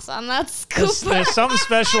sauce on that scooper. There's something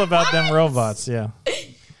special about them robots. Yeah.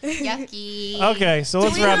 Yucky. Okay, so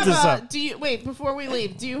let's wrap this up. Before we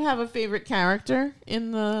leave, do you have a favorite character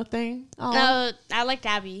in the thing? I liked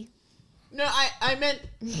Abby. No, I meant.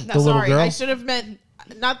 little girl? I should have meant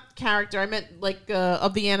not character. I meant like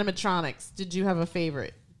of the animatronics. Did you have a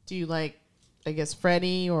favorite? Do you like, I guess,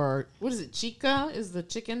 Freddy or what is it? Chica is the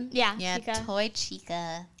chicken. Yeah. Yeah, Chica. Toy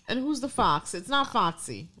Chica. And who's the fox? It's not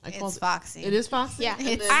Foxy. It's Foxy. It is Foxy. Yeah. And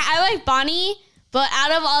then- I like Bonnie, but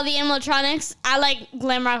out of all the animatronics, I like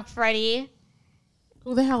Glamrock Freddy.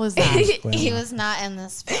 who the hell is that? He was not in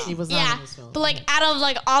this film. He was not Yeah, in this film. but like out of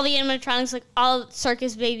like all the animatronics, like all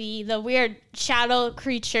Circus Baby, the weird shadow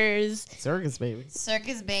creatures, Circus Baby.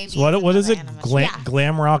 Circus Baby. What is it? Another animatronic.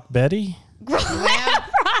 Glam Rock Betty?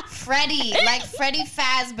 Freddy, like Freddy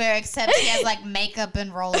Fazbear, except he has like makeup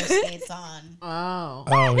and roller skates on. Oh.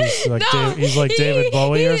 Oh, he's like he's like David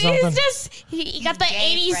Bowie or something. He's just he got the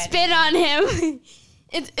Gay 80s Freddy. spin on him.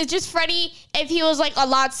 It's just Freddy if he was like a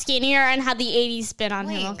lot skinnier and had the 80s spin on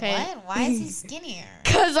Wait, him. Okay, what? Why is he skinnier?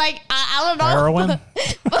 Cause like I don't know. Heroin?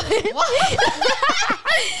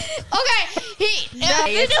 Okay,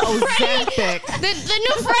 It's Ozempic. the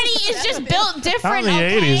new Freddy is just built Not different. in the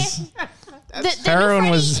Okay? 80s. The new Heroin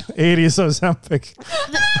Freddy- was 80s Ozempic.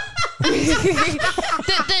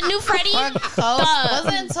 the new Freddy. Or Coke.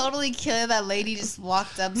 Wasn't it Totally Killer that lady just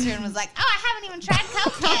walked up to her and was like, "Oh, I haven't even tried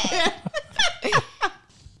Coke yet."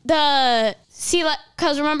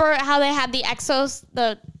 Because remember how they had the exos,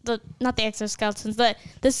 the not the exoskeletons,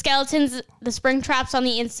 the skeletons, the spring traps on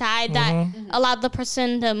the inside that allowed the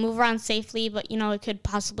person to move around safely, but it could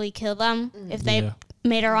possibly kill them if they Yeah.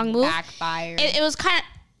 made a wrong move. Backfire. It was kind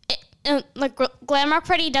of like Glamrock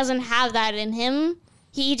Freddy doesn't have that in him.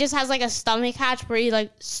 He just has like a stomach hatch where he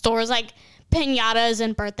like stores like pinatas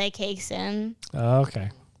and birthday cakes in. Oh, okay.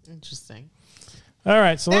 Interesting. All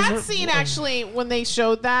right. So That scene actually, when they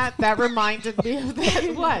showed that reminded me of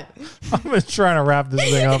that. What? I've been trying to wrap this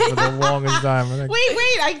thing up for the longest time. I think.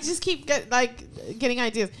 Wait! I just keep getting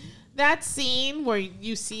ideas. That scene where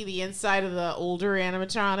you see the inside of the older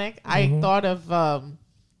animatronic, I thought of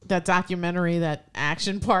that documentary that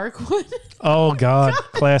Action Park would. Oh God,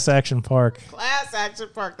 Class Action Park. Class Action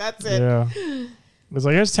Park. That's it. Yeah. It was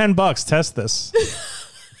like, here's $10. Test this.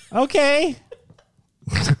 Okay.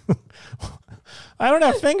 I don't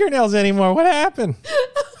have fingernails anymore. What happened?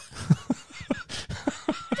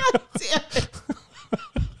 Damn it.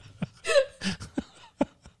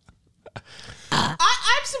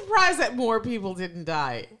 I'm surprised that more people didn't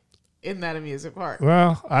die in that amusement park.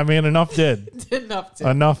 Well, I mean, enough did. Enough to.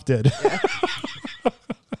 Enough did.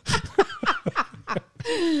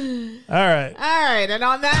 All right. All right, and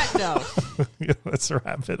on that note, Let's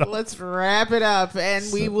wrap it up. let's wrap it up,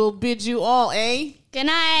 and we will bid you all a Good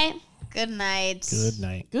night. Good night. Good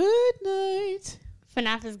night. good night.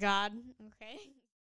 FNAF is God.